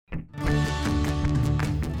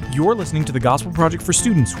You're listening to the Gospel Project for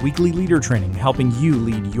Students weekly leader training, helping you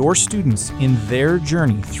lead your students in their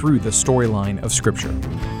journey through the storyline of Scripture.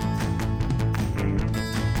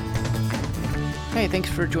 Hey, thanks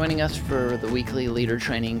for joining us for the weekly leader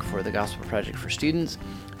training for the Gospel Project for Students.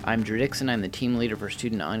 I'm Drew Dixon. I'm the team leader for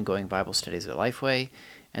student ongoing Bible studies at Lifeway.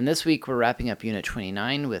 And this week we're wrapping up Unit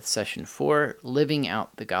 29 with Session 4, Living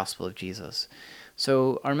Out the Gospel of Jesus.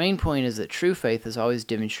 So our main point is that true faith is always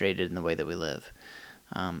demonstrated in the way that we live.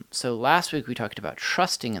 So last week we talked about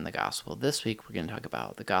trusting in the gospel. This week we're going to talk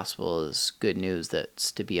about the gospel is good news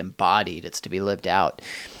that's to be embodied, it's to be lived out,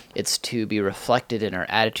 it's to be reflected in our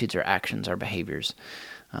attitudes, our actions, our behaviors.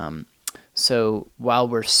 So while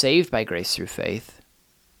we're saved by grace through faith,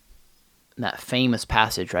 that famous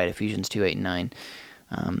passage, right, Ephesians 2:8-9,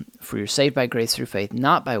 for you're saved by grace through faith,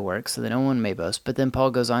 not by works, so that no one may boast. But then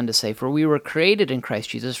Paul goes on to say, for we were created in Christ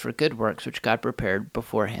Jesus for good works, which God prepared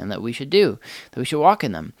beforehand that we should do, that we should walk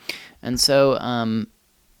in them. And so,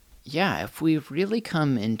 if we've really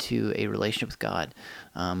come into a relationship with God,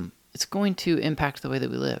 it's going to impact the way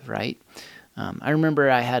that we live, right? I remember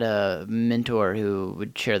I had a mentor who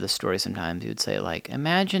would share this story sometimes. He would say, like,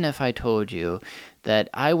 imagine if I told you that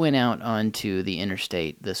I went out onto the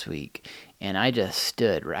interstate this week and I just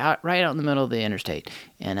stood right out in the middle of the interstate,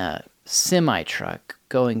 and a semi-truck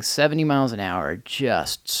going 70 miles an hour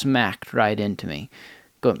just smacked right into me.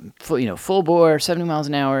 Going full bore, 70 miles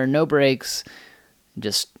an hour, no brakes,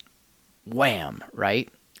 just wham, right?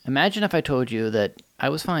 Imagine if I told you that I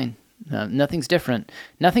was fine. Nothing's different.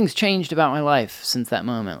 Nothing's changed about my life since that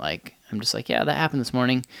moment. Like, I'm just like, yeah, that happened this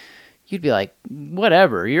morning. You'd be like,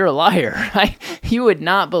 whatever, you're a liar, right? You would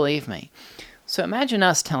not believe me. So imagine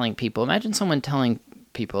someone telling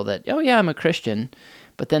people that, oh yeah, I'm a Christian,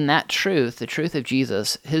 but then that truth, the truth of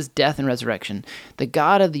Jesus, his death and resurrection, the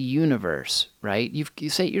God of the universe, right? You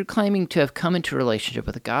say you're claiming to have come into a relationship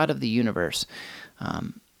with the God of the universe,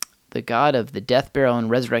 the God of the death, burial, and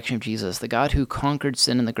resurrection of Jesus, the God who conquered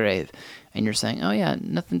sin in the grave, and you're saying, oh yeah,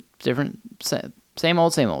 nothing different, same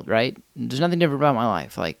old, right? There's nothing different about my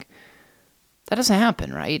life. Like, that doesn't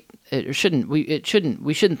happen, right? We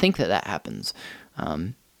shouldn't think that happens.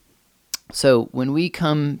 So when we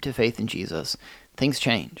come to faith in Jesus, things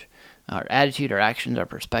change. Our attitude, our actions, our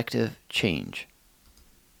perspective change.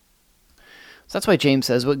 So that's why James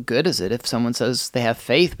says, what good is it if someone says they have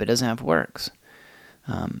faith but doesn't have works?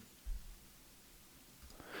 So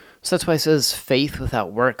that's why he says faith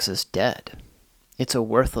without works is dead. It's a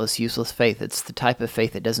worthless, useless faith. It's the type of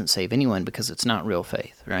faith that doesn't save anyone because it's not real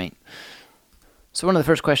faith, right? So one of the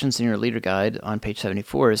first questions in your leader guide on page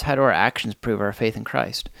 74 is, how do our actions prove our faith in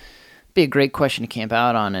Christ? It'd be a great question to camp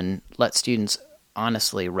out on and let students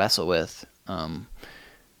honestly wrestle with.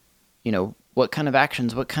 What kind of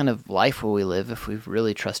actions, what kind of life will we live if we've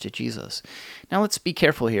really trusted Jesus? Now let's be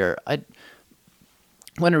careful here. I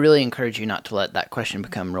want to really encourage you not to let that question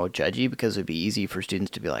become real judgy, because it would be easy for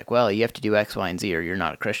students to be like, well, you have to do X, Y, and Z or you're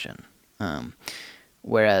not a Christian.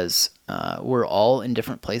 Whereas we're all in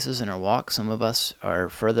different places in our walk. Some of us are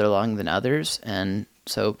further along than others. And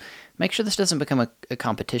so make sure this doesn't become a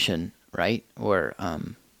competition, right? Or,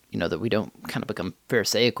 that we don't kind of become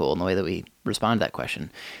pharisaical in the way that we respond to that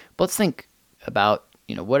question. But let's think about,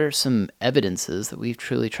 what are some evidences that we've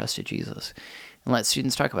truly trusted Jesus? And let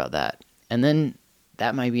students talk about that. And then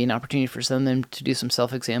that might be an opportunity for some of them to do some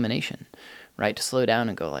self-examination, right? To slow down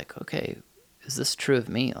and go like, okay, is this true of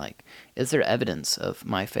me? Like, is there evidence of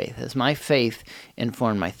my faith? Has my faith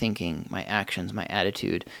informed my thinking, my actions, my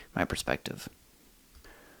attitude, my perspective?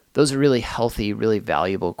 Those are really healthy, really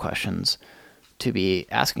valuable questions to be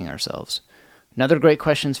asking ourselves. Another great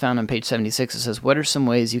question is found on page 76. It says, what are some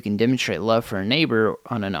ways you can demonstrate love for a neighbor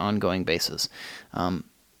on an ongoing basis?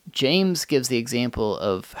 James gives the example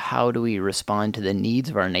of how do we respond to the needs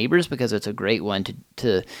of our neighbors, because it's a great one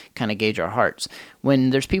to kind of gauge our hearts. When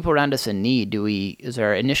there's people around us in need, is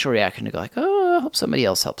our initial reaction to go like, oh, I hope somebody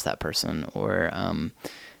else helps that person, or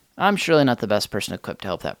I'm surely not the best person equipped to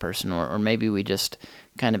help that person, or maybe we just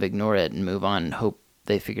kind of ignore it and move on and hope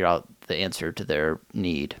they figure out the answer to their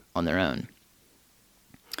need on their own.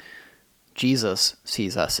 Jesus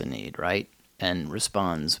sees us in need, right? And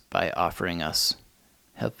responds by offering us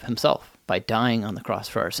himself, by dying on the cross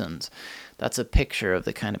for our sins. That's a picture of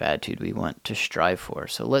the kind of attitude we want to strive for.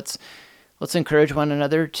 So let's encourage one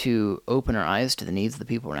another to open our eyes to the needs of the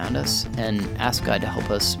people around us and ask God to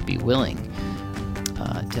help us be willing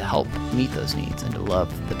to help meet those needs and to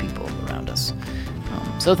love the people around us.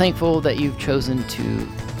 So thankful that you've chosen to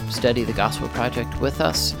study the Gospel Project with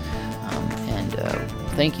us, and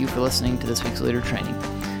thank you for listening to this week's Leader Training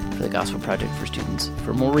for the Gospel Project for Students.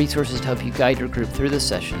 For more resources to help you guide your group through this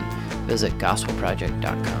session, visit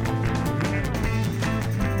gospelproject.com.